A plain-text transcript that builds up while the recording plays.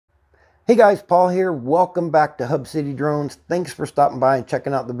Hey guys, Paul here. Welcome back to Hub City Drones. Thanks for stopping by and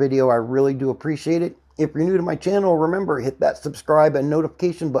checking out the video. I really do appreciate it. If you're new to my channel, remember, hit that subscribe and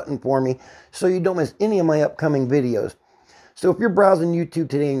notification button for me so you don't miss any of my upcoming videos. So if you're browsing YouTube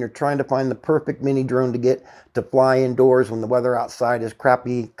today and you're trying to find the perfect mini drone to get to fly indoors when the weather outside is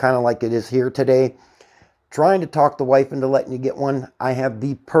crappy, kind of like it is here today, trying to talk the wife into letting you get one, I have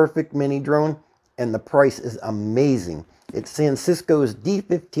the perfect mini drone and the price is amazing. It's Sansisco's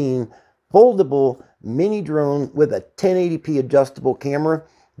D15 foldable mini drone with a 1080p adjustable camera.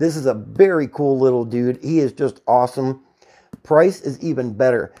 This is a very cool little dude. He is just awesome. Price is even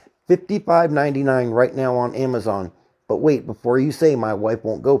better. $55.99 right now on Amazon. But wait, before you say my wife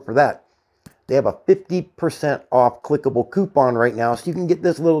won't go for that, they have a 50% off clickable coupon right now, so you can get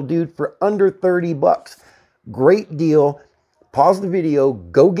this little dude for under 30 bucks. Great deal. Pause the video,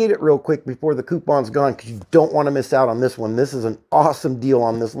 go get it real quick before the coupon's gone because you don't want to miss out on this one. This is an awesome deal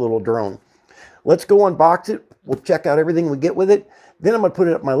on this little drone. Let's go unbox it. We'll check out everything we get with it. Then I'm going to put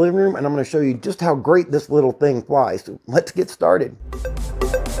it up in my living room and I'm going to show you just how great this little thing flies. So let's get started.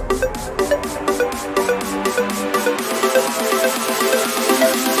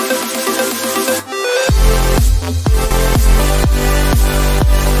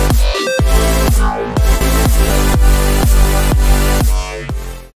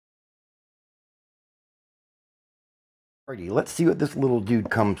 Alrighty, let's see what this little dude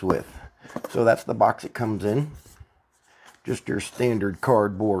comes with. So that's the box it comes in. Just your standard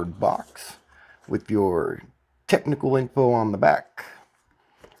cardboard box with your technical info on the back.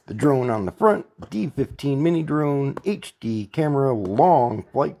 The drone on the front, D15 mini drone, HD camera, long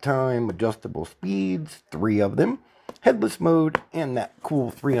flight time, adjustable speeds, 3 of them, headless mode, and that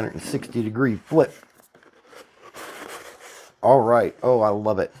cool 360-degree flip. Alright, oh, I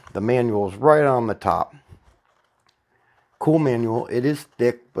love it. The manual is right on the top. Cool manual. It is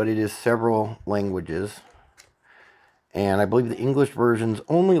thick, but it is several languages. And I believe the English version's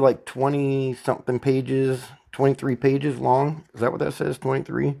only like 20-something pages, 23 pages long. Is that what that says?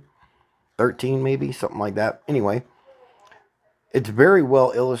 23? 13 maybe? Something like that. Anyway, it's very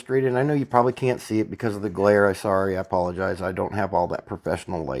well illustrated. And I know you probably can't see it because of the glare. I apologize. I don't have all that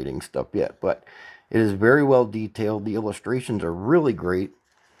professional lighting stuff yet. But it is very well detailed. The illustrations are really great.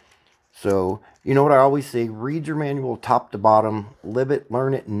 So, you know what I always say, read your manual top to bottom, live it,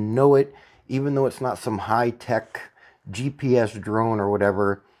 learn it, know it, even though it's not some high-tech GPS drone or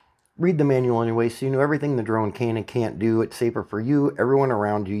whatever. Read the manual anyway, so you know everything the drone can and can't do. It's safer for you, everyone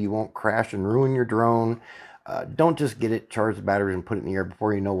around you. You won't crash and ruin your drone. Don't just get it, charge the batteries, and put it in the air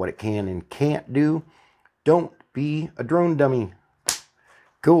before you know what it can and can't do. Don't be a drone dummy.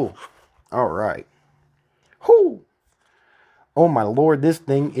 Cool. All right. Whoo! Oh my lord, this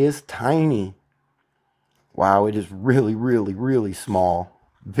thing is tiny. Wow, it is really, really, really small.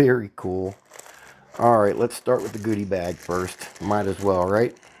 Very cool. Alright, let's start with the goodie bag first. Might as well,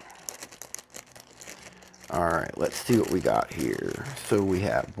 right? Alright, let's see what we got here. So we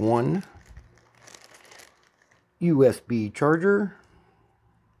have one USB charger.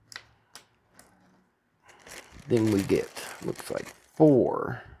 Then we get, looks like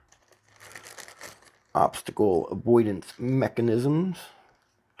 4 obstacle avoidance mechanisms.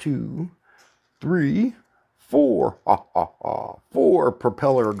 2, 3, 4. 4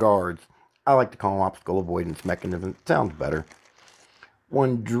 propeller guards. I like to call them obstacle avoidance mechanisms. It sounds better.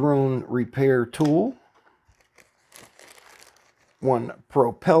 1 drone repair tool. 1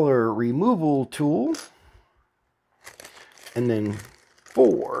 propeller removal tool. And then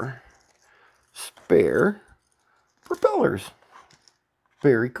 4 spare propellers.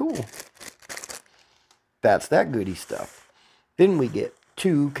 Very cool. That's that goodie stuff. Then we get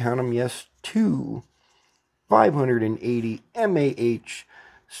 2, count them, yes, 2 580 mAh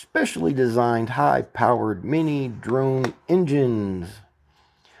specially designed high-powered mini drone engines.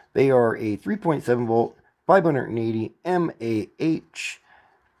 They are a 3.7 volt 580 mAh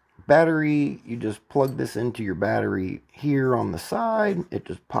battery. You just plug this into your battery here on the side. It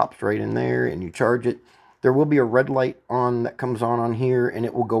just pops right in there and you charge it. There will be a red light on that comes on here, and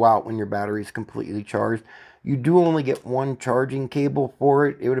it will go out when your battery is completely charged. You do only get 1 charging cable for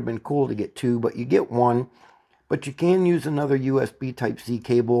it. It would have been cool to get 2, but you get 1. But you can use another USB Type-C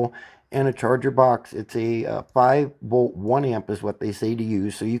cable and a charger box. It's a 5 volt 1 amp is what they say to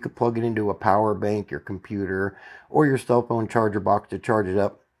use. So you could plug it into a power bank, your computer, or your cell phone charger box to charge it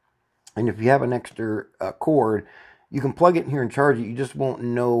up. And if you have an extra cord, you can plug it in here and charge it. You just won't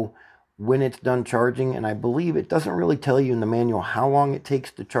know when it's done charging, and I believe it doesn't really tell you in the manual how long it takes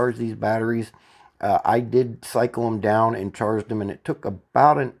to charge these batteries. I did cycle them down and charged them, and it took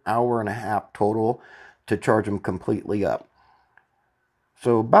about an hour and a half total to charge them completely up.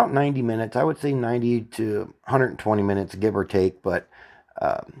 So about 90 minutes. I would say 90 to 120 minutes, give or take. But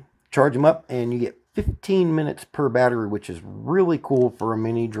charge them up and you get 15 minutes per battery, which is really cool for a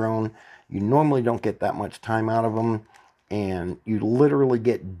mini drone. You normally don't get that much time out of them, and you literally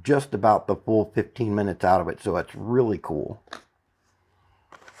get just about the full 15 minutes out of it, so it's really cool.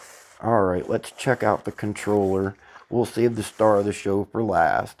 Alright, let's check out the controller. We'll save the star of the show for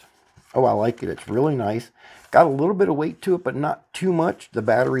last. Oh, I like it. It's really nice. Got a little bit of weight to it, but not too much. The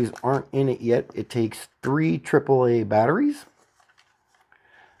batteries aren't in it yet. It takes 3 AAA batteries.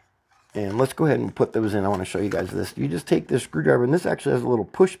 And let's go ahead and put those in. I want to show you guys this. You just take this screwdriver, and this actually has a little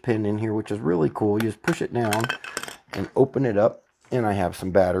push pin in here, which is really cool. You just push it down and open it up. And I have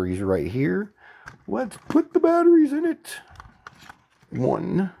some batteries right here. Let's put the batteries in it.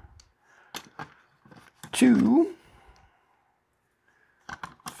 1, 2,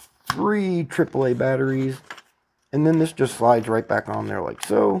 3 AAA batteries. And then this just slides right back on there like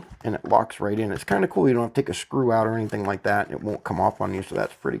so, and it locks right in. It's kind of cool. You don't have to take a screw out or anything like that. It won't come off on you, so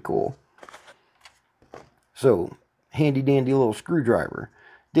that's pretty cool. So, handy dandy little screwdriver.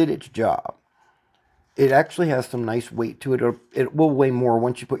 Did its job. It actually has some nice weight to it. It will weigh more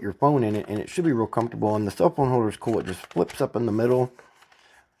once you put your phone in it, and it should be real comfortable. And the cell phone holder is cool. It just flips up in the middle,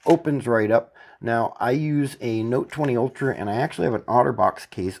 opens right up. Now, I use a Note 20 Ultra, and I actually have an OtterBox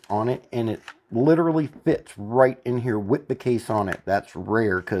case on it, and it literally fits right in here with the case on it. That's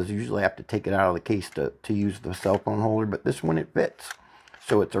rare, because usually I have to take it out of the case to use the cell phone holder, but this one, it fits.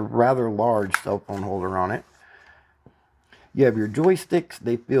 So it's a rather large cell phone holder on it. You have your joysticks.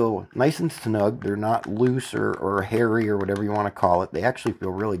 They feel nice and snug. They're not loose or hairy or whatever you want to call it. They actually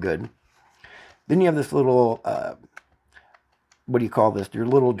feel really good. Then you have this little, what do you call this? Your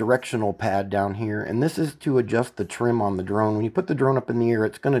little directional pad down here. And this is to adjust the trim on the drone. When you put the drone up in the air,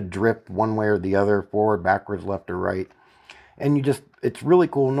 it's going to drift one way or the other, forward, backwards, left, or right. And it's really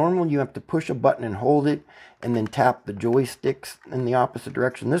cool. Normally you have to push a button and hold it and then tap the joysticks in the opposite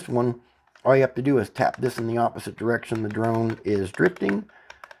direction. This one, all you have to do is tap this in the opposite direction the drone is drifting,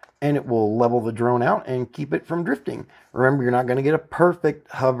 and it will level the drone out and keep it from drifting. Remember, you're not going to get a perfect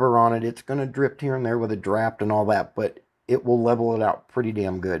hover on it. It's going to drift here and there with a draft and all that, but it will level it out pretty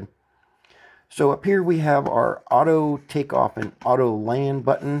damn good. So up here we have our auto takeoff and auto land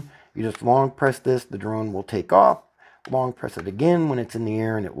button. You just long press this, the drone will take off. Long press it again when it's in the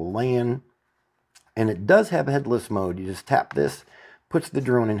air and it will land. And it does have headless mode. You just tap this, puts the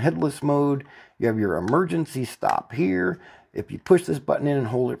drone in headless mode. You have your emergency stop here. If you push this button in and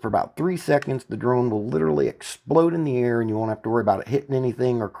hold it for about 3 seconds, the drone will literally explode in the air, and you won't have to worry about it hitting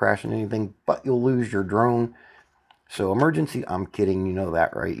anything or crashing anything, but you'll lose your drone. So emergency, I'm kidding, you know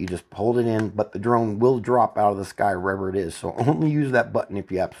that, right? You just hold it in, but the drone will drop out of the sky wherever it is. So only use that button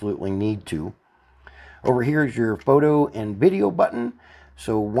if you absolutely need to. Over here is your photo and video button.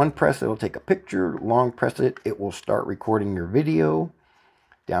 So one press, it'll take a picture. Long press it, it will start recording your video.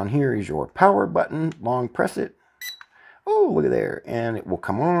 Down here is your power button. Long press it. Oh, look at there. And it will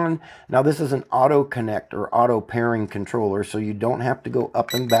come on. Now this is an auto connect or auto pairing controller, so you don't have to go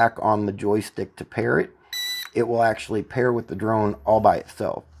up and back on the joystick to pair it. It will actually pair with the drone all by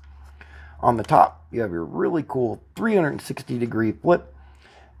itself. On the top, you have your really cool 360-degree flip.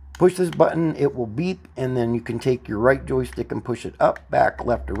 Push this button, it will beep, and then you can take your right joystick and push it up, back,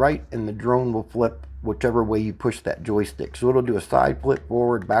 left, or right, and the drone will flip whichever way you push that joystick. So it'll do a side flip,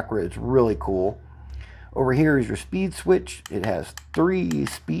 forward, backward. It's really cool. Over here is your speed switch. It has 3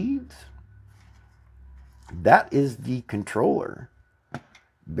 speeds. That is the controller.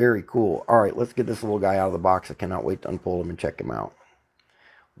 Very cool. All right, let's get this little guy out of the box. I cannot wait to unfold him and check him out.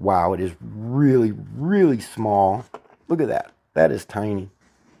 Wow, it is really, really small. Look at that. That is tiny.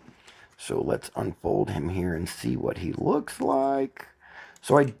 So let's unfold him here and see what he looks like.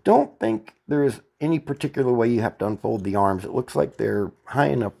 So I don't think there is any particular way you have to unfold the arms. It looks like they're high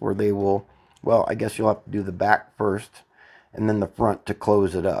enough where they will, well, I guess you'll have to do the back first and then the front to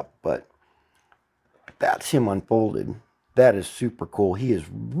close it up. But that's him unfolded. That is super cool. He is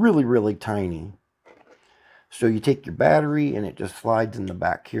really, really tiny. So you take your battery and it just slides in the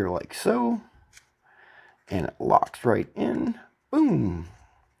back here like so. And it locks right in. Boom.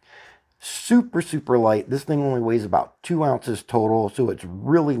 Super, super light. This thing only weighs about 2 ounces total, so it's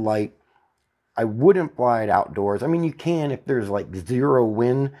really light. I wouldn't fly it outdoors. I mean, you can if there's like 0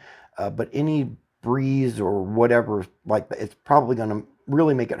 wind, but any breeze or whatever like that, it's probably going to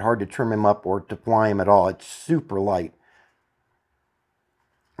really make it hard to trim him up or to fly him at all. It's super light.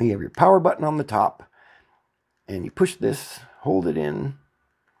 You have your power button on the top, and you push this, hold it in,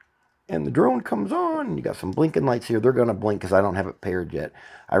 And the drone comes on. You got some blinking lights here. They're going to blink because I don't have it paired yet.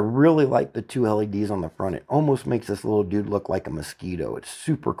 I really like the 2 LEDs on the front. It almost makes this little dude look like a mosquito. It's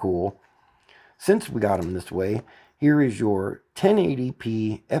super cool. Since we got him this way, here is your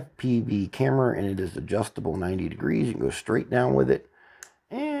 1080p FPV camera, and it is adjustable 90 degrees. You can go straight down with it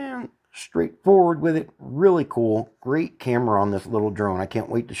and straight forward with it. Really cool. Great camera on this little drone. I can't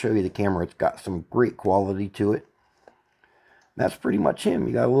wait to show you the camera. It's got some great quality to it. That's pretty much him.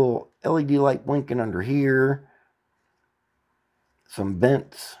 You got a little LED light blinking under here. Some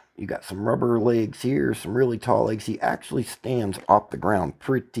vents. You got some rubber legs here. Some really tall legs. He actually stands off the ground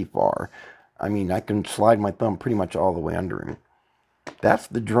pretty far. I mean, I can slide my thumb pretty much all the way under him. That's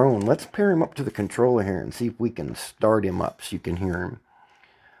the drone. Let's pair him up to the controller here and see if we can start him up so you can hear him.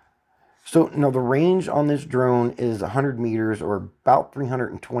 So now the range on this drone is 100 meters or about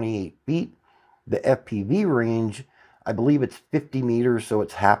 328 feet. The FPV range, I believe it's 50 meters, so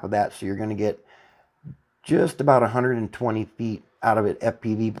it's half of that. So you're going to get just about 120 feet out of it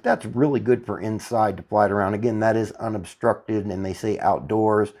FPV. But that's really good for inside to fly it around. Again, that is unobstructed, and they say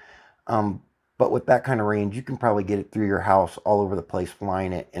outdoors. But with that kind of range, you can probably get it through your house all over the place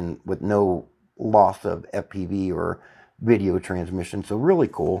flying it, and with no loss of FPV or video transmission. So really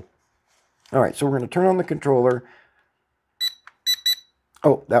cool. All right, so we're going to turn on the controller.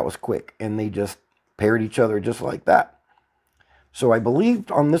 Oh, that was quick. And they just paired each other just like that. So I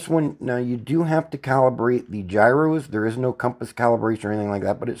believe on this one, now you do have to calibrate the gyros. There is no compass calibration or anything like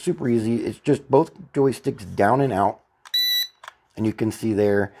that, but it's super easy. It's just both joysticks down and out. And you can see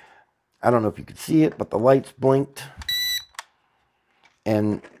there, I don't know if you could see it, but the lights blinked.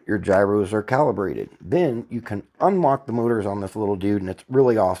 And your gyros are calibrated. Then you can unlock the motors on this little dude, and it's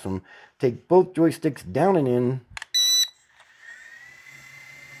really awesome. Take both joysticks down and in.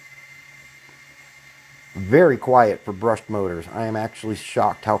 Very quiet for brushed motors. I am actually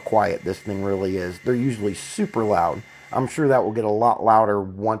shocked how quiet this thing really is. They're usually super loud. I'm sure that will get a lot louder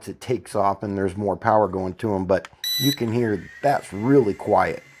once it takes off and there's more power going to them, but you can hear that's really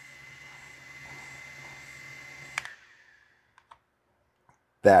quiet.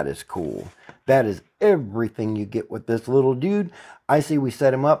 That is cool. That is everything you get with this little dude. I say we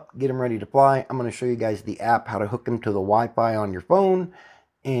set him up, get him ready to fly. I'm going to show you guys the app, how to hook him to the Wi-Fi on your phone.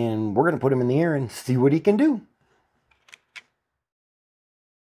 And we're going to put him in the air and see what he can do.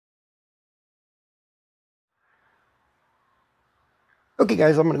 Okay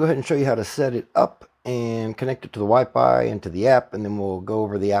guys, I'm going to go ahead and show you how to set it up and connect it to the Wi-Fi and to the app. And then we'll go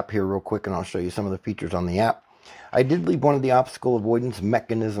over the app here real quick, and I'll show you some of the features on the app. I did leave one of the obstacle avoidance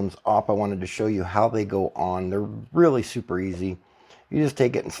mechanisms off. I wanted to show you how they go on. They're really super easy. You just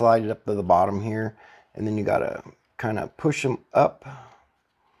take it and slide it up to the bottom here, and then you got to kind of push them up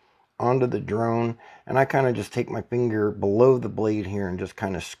onto the drone. And I kind of just take my finger below the blade here and just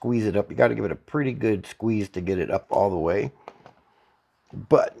kind of squeeze it up. You got to give it a pretty good squeeze to get it up all the way.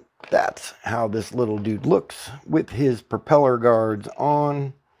 But that's how this little dude looks with his propeller guards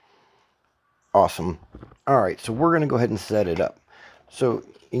on. Awesome. All right, so we're going to go ahead and set it up. So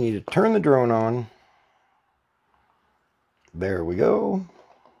you need to turn the drone on. There we go.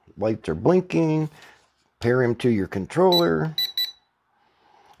 Lights are blinking. Pair him to your controller.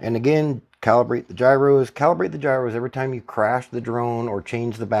 And again, calibrate the gyros. Calibrate the gyros every time you crash the drone or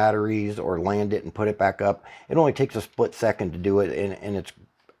change the batteries or land it and put it back up. It only takes a split second to do it, and it's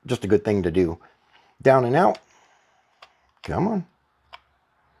just a good thing to do. Down and out. Come on.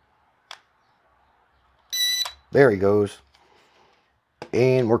 There he goes.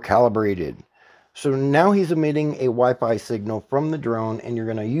 And we're calibrated. So now he's emitting a Wi-Fi signal from the drone, and you're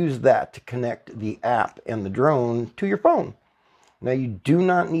going to use that to connect the app and the drone to your phone. Now you do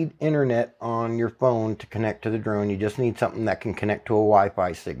not need internet on your phone to connect to the drone. You just need something that can connect to a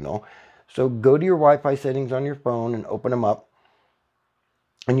Wi-Fi signal. So go to your Wi-Fi settings on your phone and open them up.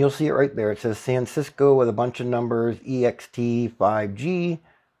 And you'll see it right there. It says Sansisco with a bunch of numbers, EXT 5G.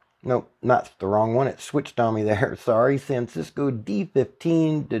 Nope, not the wrong one. It switched on me there. Sorry, Sansisco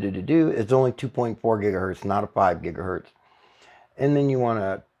D15. It's only 2.4 gigahertz, not a 5 gigahertz. And then you want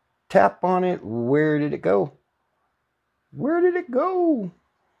to tap on it. Where did it go? Where did it go?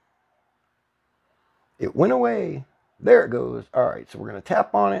 It went away. There it goes. All right, so we're going to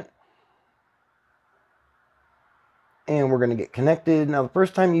tap on it. And we're going to get connected. Now, the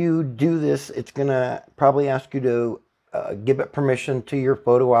first time you do this, it's going to probably ask you to give it permission to your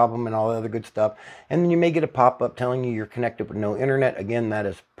photo album and all the other good stuff. And then you may get a pop-up telling you you're connected with no internet. Again, that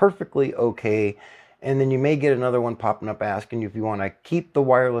is perfectly okay. And then you may get another one popping up asking you if you want to keep the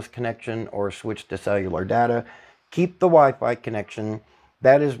wireless connection or switch to cellular data. Keep the Wi-Fi connection.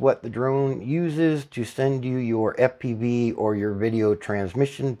 That is what the drone uses to send you your FPV or your video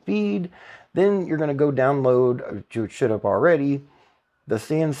transmission feed. Then you're going to go download, which you should have already, the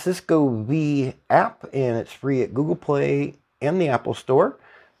Sansisco V app, and it's free at Google Play and the Apple Store.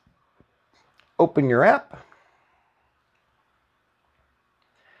 Open your app,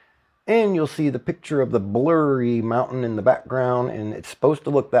 and you'll see the picture of the blurry mountain in the background, and it's supposed to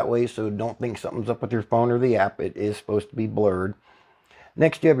look that way, so don't think something's up with your phone or the app. It is supposed to be blurred.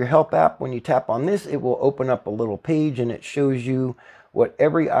 Next, you have your help app. When you tap on this, it will open up a little page, and it shows you what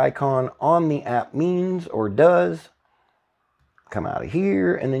every icon on the app means or does. Come out of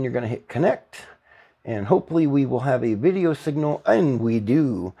here, and then you're going to hit connect, and hopefully we will have a video signal, and we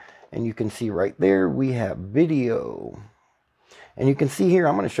do. And you can see right there, we have video. And you can see here,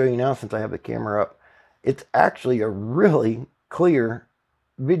 I'm going to show you now since I have the camera up, it's actually a really clear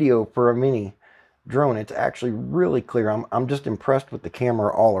video for a mini drone. It's actually really clear. I'm just impressed with the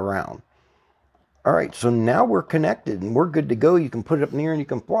camera all around. All right, so now we're connected and we're good to go. You can put it up in the air and you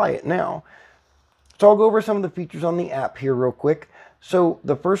can fly it now. So I'll go over some of the features on the app here real quick. So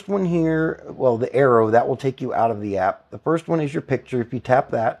the first one here, well, the arrow, that will take you out of the app. The first one is your picture. If you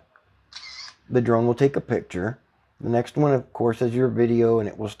tap that, the drone will take a picture. The next one, of course, is your video, and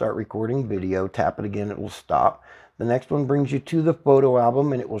it will start recording video. Tap it again, it will stop. The next one brings you to the photo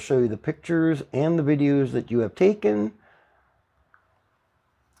album, and it will show you the pictures and the videos that you have taken.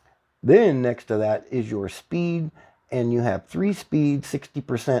 Then next to that is your speed, and you have 3 speeds.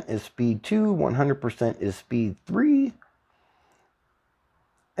 60% is speed 2, 100% is speed 3.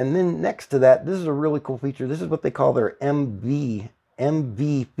 And then next to that, this is a really cool feature. This is what they call their MV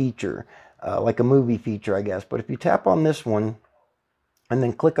feature, like a movie feature, I guess. But if you tap on this one, and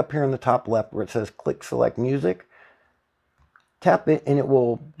then click up here in the top left where it says click select music, tap it, and it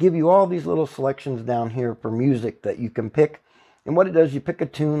will give you all these little selections down here for music that you can pick. And what it does, you pick a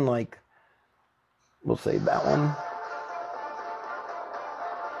tune like, we'll say that one.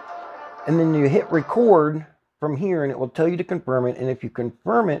 And then you hit record from here, and it will tell you to confirm it. And if you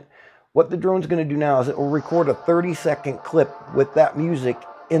confirm it, what the drone's going to do now is it will record a 30-second clip with that music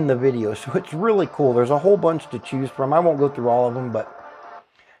in the video. So it's really cool. There's a whole bunch to choose from. I won't go through all of them, but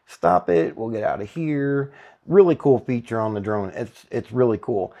stop it. We'll get out of here. Really cool feature on the drone. It's really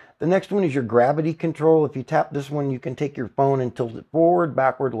cool. The next one is your gravity control. If you tap this one, you can take your phone and tilt it forward,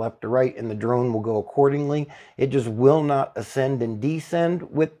 backward, left to right, and the drone will go accordingly. It just will not ascend and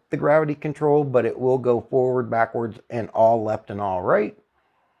descend with the gravity control, but it will go forward, backwards, and all left and all right.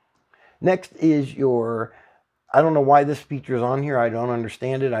 Next is your, I don't know why this feature is on here. I don't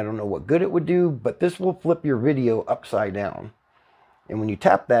understand it. I don't know what good it would do, but this will flip your video upside down. And when you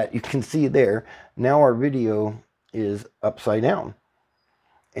tap that, you can see there, now our video is upside down.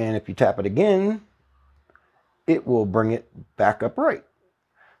 And if you tap it again, it will bring it back upright.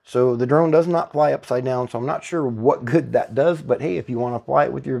 So the drone does not fly upside down, so I'm not sure what good that does, but hey, if you want to fly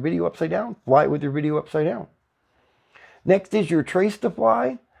it with your video upside down, fly it with your video upside down. Next is your trace to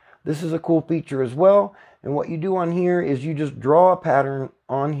fly. This is a cool feature as well. And what you do on here is you just draw a pattern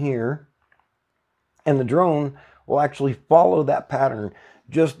on here, and the drone will actually follow that pattern.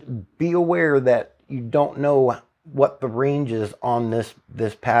 Just be aware that you don't know what the range is on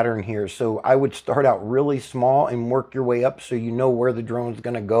this pattern here. So I would start out really small and work your way up so you know where the drone's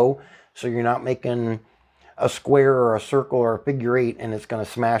going to go. So you're not making a square or a circle or a figure 8 and it's going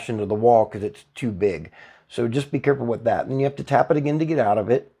to smash into the wall because it's too big. So just be careful with that. Then you have to tap it again to get out of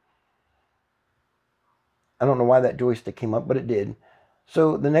it. I don't know why that joystick came up, but it did.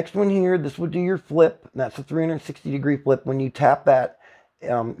 So the next one here, this would do your flip. That's a 360-degree flip. When you tap that,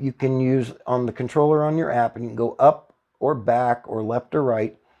 you can use on the controller on your app, and you can go up or back or left or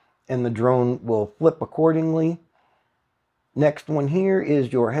right, and the drone will flip accordingly. Next one here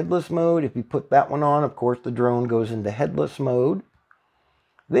is your headless mode. If you put that one on, of course, the drone goes into headless mode.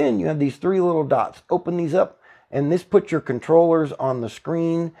 Then you have these 3 little dots. Open these up, and this puts your controllers on the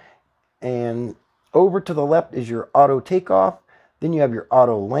screen. And over to the left is your auto takeoff. Then you have your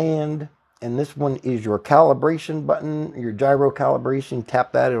auto land, and this one is your calibration button, your gyro calibration.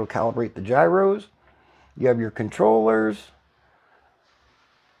 Tap that, it'll calibrate the gyros. You have your controllers.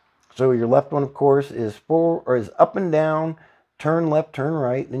 So your left one, of course, is up and down, turn left, turn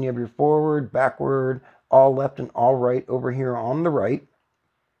right. Then you have your forward, backward, all left and all right over here on the right.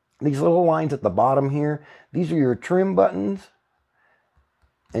 These little lines at the bottom here, these are your trim buttons,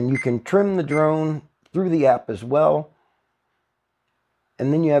 and you can trim the drone through the app as well.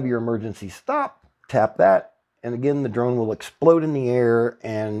 And then you have your emergency stop. Tap that, and again, the drone will explode in the air,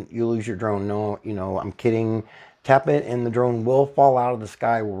 and you lose your drone. No, I'm kidding. Tap it, and the drone will fall out of the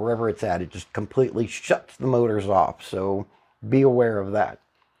sky wherever it's at. It just completely shuts the motors off. So be aware of that.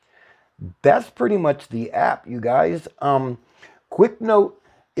 That's pretty much the app, you guys. Quick note,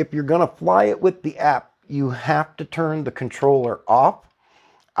 if you're going to fly it with the app, you have to turn the controller off.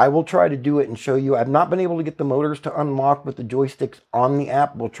 I will try to do it and show you. I've not been able to get the motors to unlock with the joysticks on the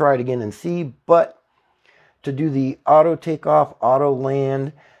app. We'll try it again and see. But to do the auto takeoff, auto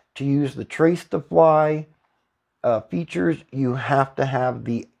land, to use the trace to fly features, you have to have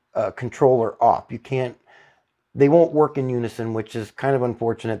the controller off. You can't, they won't work in unison, which is kind of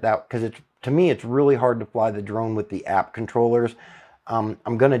unfortunate, that because it's, to me, it's really hard to fly the drone with the app controllers.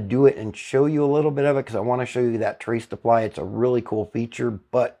 I'm going to do it and show you a little bit of it because I want to show you that trace to fly. It's a really cool feature,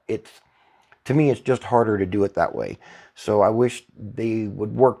 but it's, to me, it's just harder to do it that way. So I wish they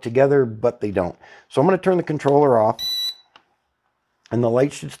would work together, but they don't. So I'm going to turn the controller off, and the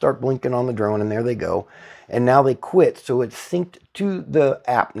lights should start blinking on the drone, and there they go. And now they quit, so it's synced to the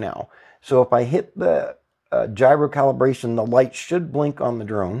app now. So if I hit the gyro calibration, the light should blink on the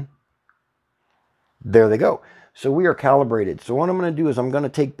drone. There they go. So we are calibrated. So what I'm going to do is I'm going to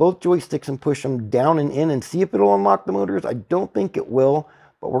take both joysticks and push them down and in and see if it'll unlock the motors. I don't think it will,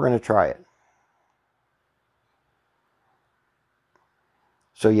 but we're going to try it.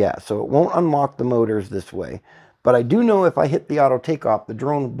 So yeah, so it won't unlock the motors this way. But I do know if I hit the auto takeoff, the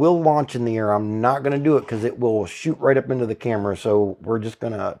drone will launch in the air. I'm not going to do it because it will shoot right up into the camera. So we're just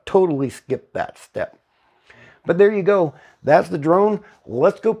going to totally skip that step. But there you go. That's the drone.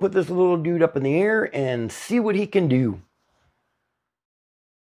 Let's go put this little dude up in the air and see what he can do.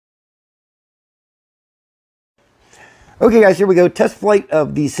 Okay guys, here we go. Test flight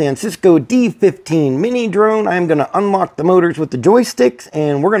of the Sansisco D15 mini drone. I'm going to unlock the motors with the joysticks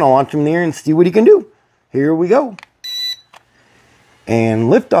and we're going to launch him in the air and see what he can do. Here we go. And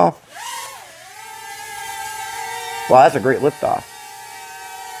liftoff. Wow, that's a great liftoff.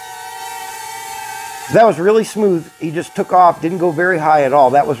 That was really smooth. He just took off, didn't go very high at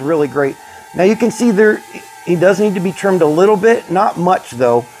all. That was really great. Now you can see there, he does need to be trimmed a little bit, not much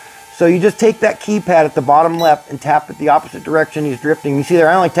though. So you just take that keypad at the bottom left and tap it the opposite direction he's drifting. You see there,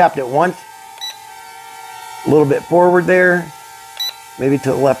 I only tapped it once. A little bit forward there, maybe to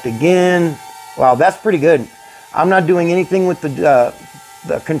the left again. Wow, that's pretty good. I'm not doing anything with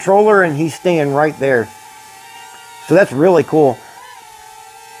the controller and he's staying right there. So that's really cool.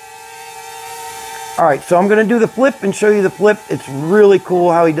 All right, so I'm going to do the flip and show you the flip. It's really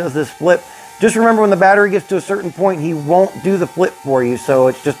cool how he does this flip. Just remember when the battery gets to a certain point, he won't do the flip for you. So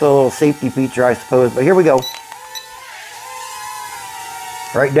it's just a little safety feature, I suppose. But here we go.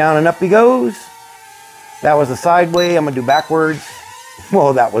 Right down and up he goes. That was a sideway. I'm going to do backwards.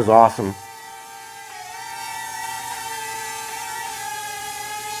 Whoa, that was awesome.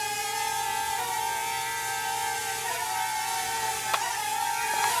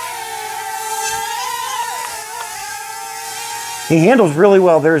 He handles really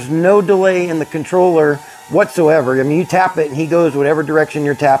well. There's no delay in the controller whatsoever. I mean, you tap it and he goes whatever direction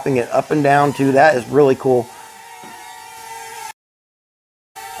you're tapping it up and down to. That is really cool.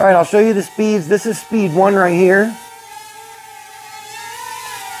 All right, I'll show you the speeds. This is speed 1 right here.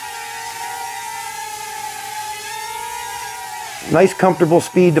 Nice, comfortable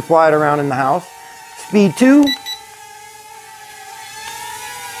speed to fly it around in the house. Speed 2.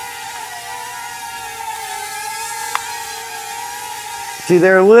 See,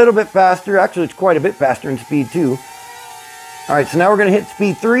 they're a little bit faster. Actually, it's quite a bit faster in speed 2. All right, so now we're going to hit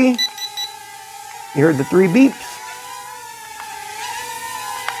speed 3. You heard the 3 beeps.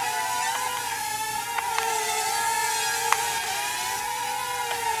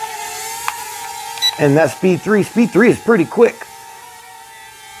 And that's speed 3. Speed 3 is pretty quick.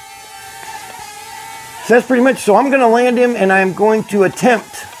 So that's pretty much, so I'm going to land him and I'm going to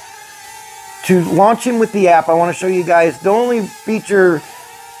attempt to launch him with the app. I want to show you guys, the only feature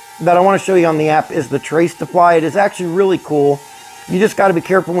that I want to show you on the app is the trace to fly. It is actually really cool. You just got to be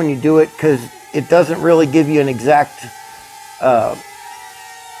careful when you do it because it doesn't really give you an exact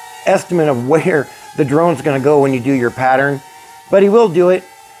estimate of where the drone's going to go when you do your pattern. But he will do it.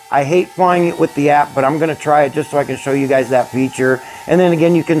 I hate flying it with the app, but I'm going to try it just so I can show you guys that feature. And then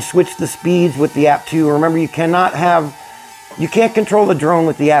again, you can switch the speeds with the app too. Remember, you can't control the drone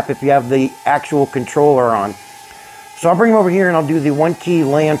with the app if you have the actual controller on. So I'll bring him over here and I'll do the 1 key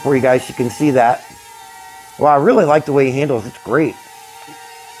land for you guys so you can see that. Wow, I really like the way he handles. It's great.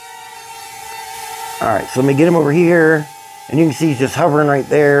 All right, so let me get him over here. And you can see he's just hovering right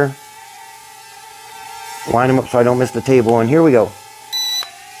there. Line him up so I don't miss the table. And here we go.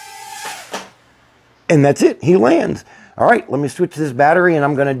 And that's it. He lands. All right, let me switch this battery and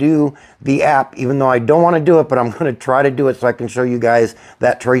I'm going to do the app, even though I don't want to do it, but I'm going to try to do it so I can show you guys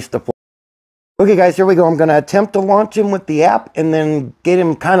that trace to fly. Okay guys, here we go. I'm going to attempt to launch him with the app and then get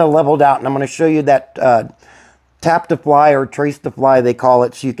him kind of leveled out. And I'm going to show you that tap to fly, or trace to fly they call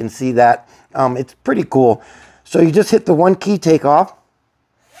it, so you can see that. It's pretty cool. So you just hit the 1 key takeoff.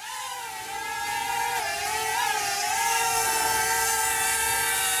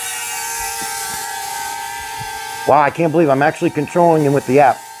 Wow, I can't believe I'm actually controlling him with the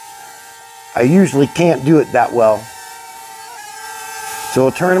app. I usually can't do it that well. So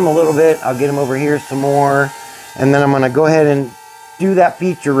we'll turn him a little bit. I'll get him over here some more. And then I'm going to go ahead and do that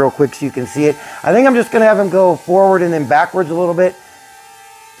feature real quick so you can see it. I think I'm just going to have him go forward and then backwards a little bit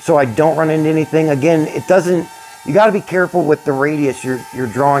so I don't run into anything. Again, it doesn't, you got to be careful with the radius you're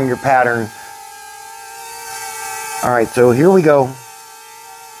drawing your pattern. All right, so here we go.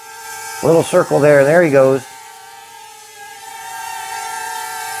 Little circle there. There he goes.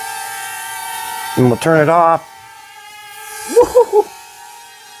 And we'll turn it off. Woo-hoo-hoo.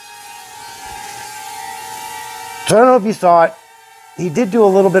 So I don't know if you saw it. He did do a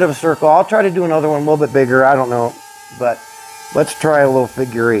little bit of a circle. I'll try to do another one a little bit bigger. I don't know. But let's try a little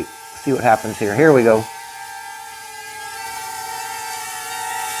figure 8. See what happens here. Here we go.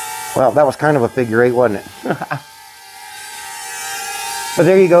 Well, that was kind of a figure 8, wasn't it? But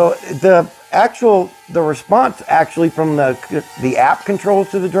there you go. The response actually from the app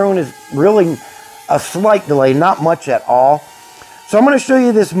controls to the drone is really a slight delay, not much at all. So I'm going to show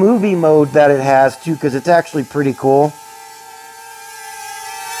you this movie mode that it has too, because it's actually pretty cool.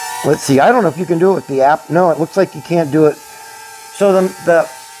 Let's see. I don't know if you can do it with the app. No, it looks like you can't do it. So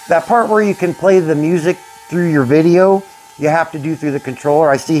that part where you can play the music through your video, you have to do through the controller.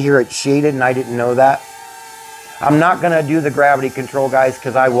 I see here it's shaded, and I didn't know that. I'm not going to do the gravity control, guys,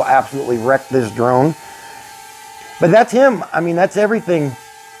 because I will absolutely wreck this drone. But that's him. I mean, that's everything.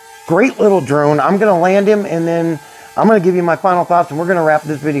 Great little drone. I'm going to land him, and then I'm going to give you my final thoughts, and we're going to wrap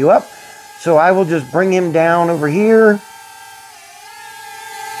this video up. So I will just bring him down over here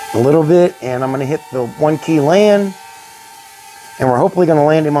a little bit, and I'm going to hit the 1 key land, and we're hopefully going to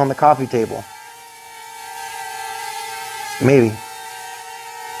land him on the coffee table. Maybe.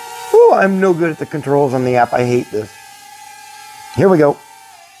 Oh, I'm no good at the controls on the app. I hate this. Here we go.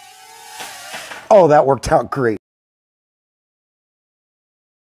 Oh, that worked out great.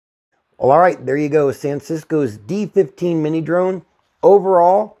 Well, all right, there you go. Sansisco's D15 mini drone.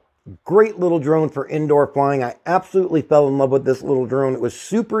 Overall, great little drone for indoor flying. I absolutely fell in love with this little drone. It was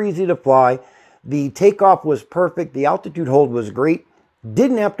super easy to fly. The takeoff was perfect. The altitude hold was great.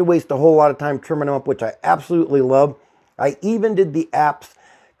 Didn't have to waste a whole lot of time trimming them up, which I absolutely love. I even did the apps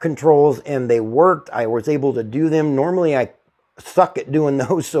controls and they worked. I was able to do them. Normally I suck at doing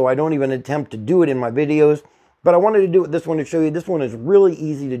those, so I don't even attempt to do it in my videos. But I wanted to do it with this one to show you. This one is really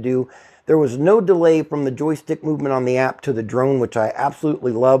easy to do. There was no delay from the joystick movement on the app to the drone, which I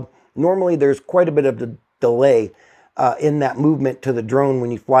absolutely love. Normally there's quite a bit of the delay in that movement to the drone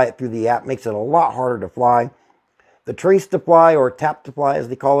when you fly it through the app. Makes it a lot harder to fly. The trace to fly, or tap to fly as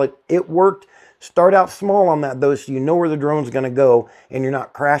they call it, it worked. Start out small on that though, so you know where the drone's going to go and you're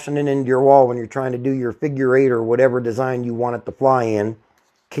not crashing it into your wall when you're trying to do your figure 8 or whatever design you want it to fly in.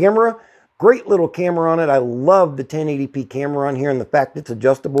 Camera, great little camera on it. I love the 1080p camera on here, and the fact it's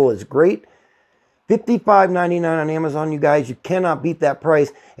adjustable is great. $55.99 on Amazon, you guys. You cannot beat that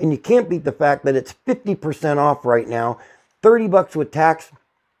price, and you can't beat the fact that it's 50% off right now. 30 bucks with tax.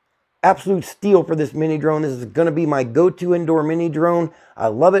 Absolute steal for this mini drone. This is going to be my go-to indoor mini drone. I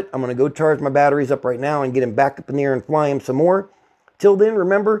love it. I'm going to go charge my batteries up right now and get him back up in the air and fly him some more. Till then,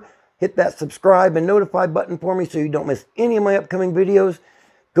 remember, hit that subscribe and notify button for me so you don't miss any of my upcoming videos.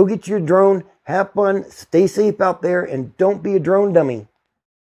 Go get your drone, have fun, stay safe out there, and don't be a drone dummy.